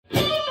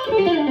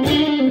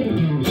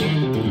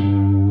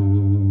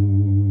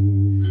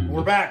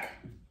We're back.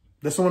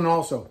 This one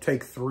also,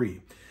 take 3.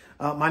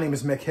 My name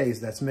is Mick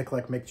Hayes. That's Mick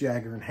like Mick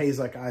Jagger and Hayes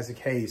like Isaac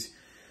Hayes.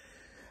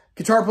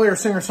 Guitar player,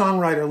 singer,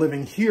 songwriter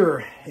living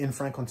here in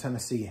Franklin,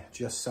 Tennessee,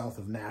 just south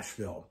of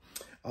Nashville.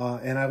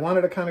 And I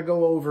wanted to kind of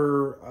go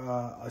over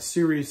a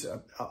series,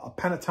 a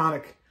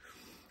pentatonic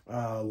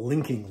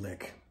linking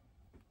lick.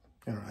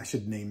 I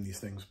should name these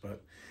things,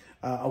 but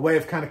a way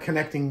of kind of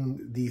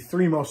connecting the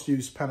 3 most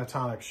used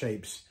pentatonic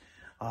shapes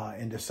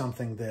into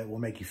something that will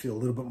make you feel a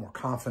little bit more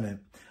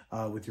confident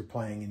with your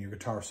playing and your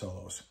guitar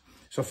solos.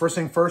 So first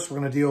thing first, we're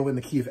going to deal in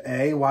the key of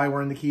A. Why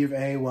we're in the key of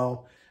A?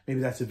 Well, maybe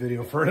that's a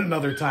video for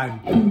another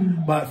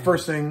time. But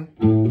first thing,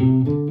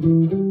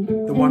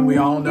 the one we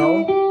all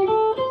know.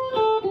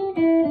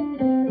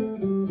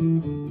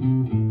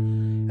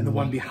 And the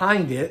one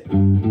behind it.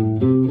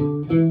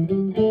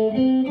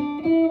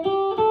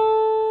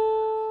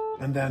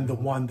 And then the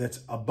one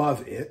that's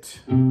above it.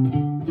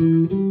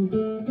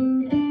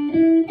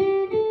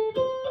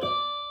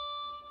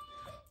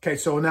 Okay,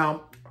 so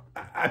now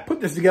I put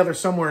this together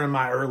somewhere in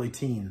my early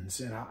teens,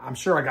 and I'm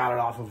sure I got it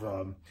off of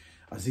a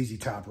ZZ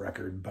Top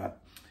record,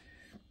 but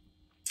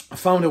I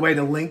found a way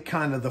to link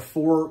kind of the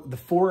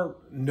four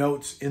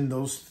notes in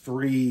those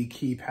 3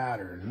 key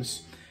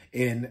patterns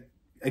and,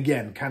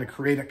 again, kind of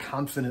create a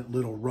confident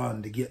little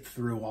run to get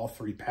through all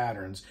 3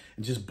 patterns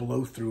and just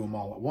blow through them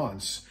all at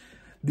once.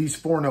 These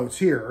 4 notes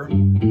here,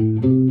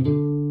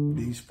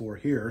 these 4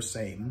 here,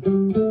 same,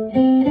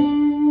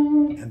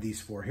 and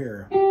these 4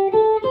 here.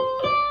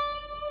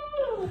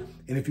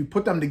 And if you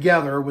put them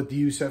together with the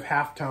use of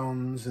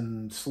halftones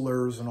and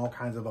slurs and all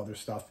kinds of other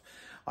stuff,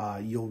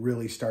 you'll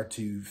really start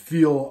to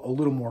feel a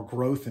little more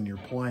growth in your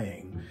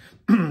playing.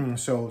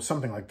 So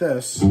something like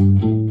this,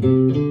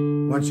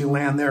 once you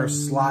land there,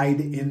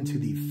 slide into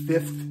the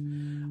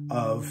 5th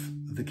of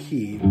the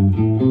key,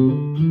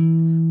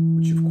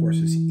 which of course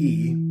is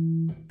E,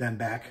 then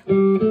back,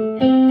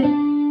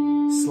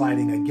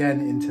 sliding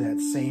again into that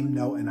same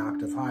note an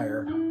octave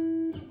higher,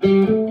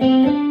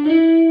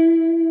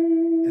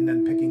 and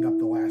then picking up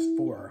the last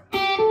 4.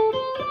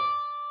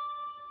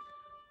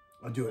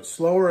 I'll do it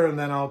slower, and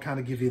then I'll kind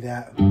of give you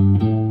that.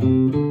 And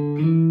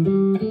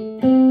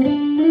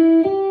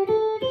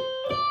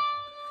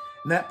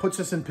that puts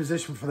us in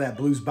position for that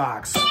blues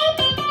box.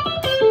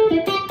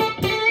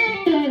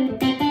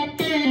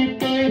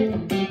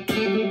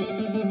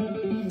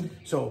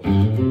 So,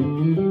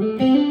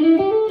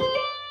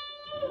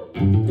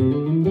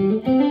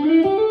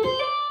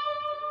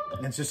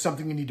 it's just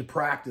something you need to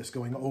practice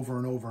going over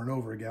and over and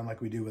over again like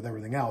we do with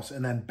everything else.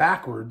 And then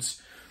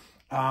backwards,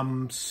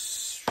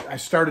 I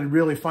started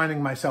really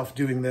finding myself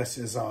doing this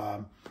as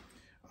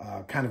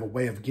kind of a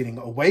way of getting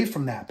away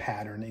from that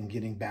pattern and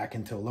getting back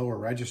into lower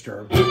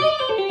register.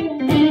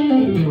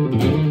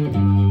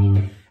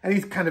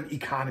 Any kind of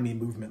economy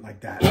movement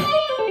like that.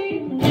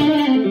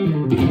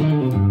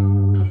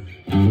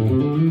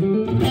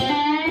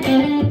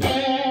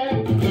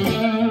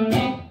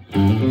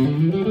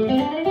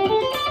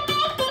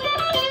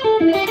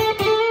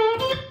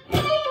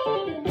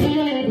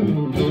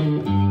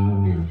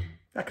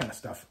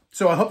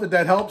 So I hope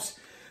that helps.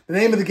 The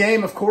name of the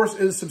game, of course,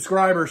 is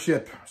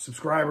subscribership.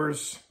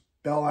 Subscribers,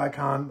 bell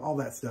icon, all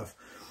that stuff.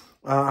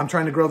 I'm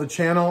trying to grow the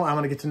channel. I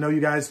want to get to know you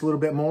guys a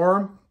little bit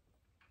more.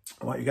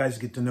 I want you guys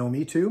to get to know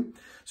me too.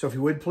 So if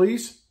you would,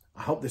 please,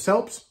 I hope this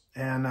helps,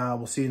 and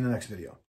we'll see you in the next video.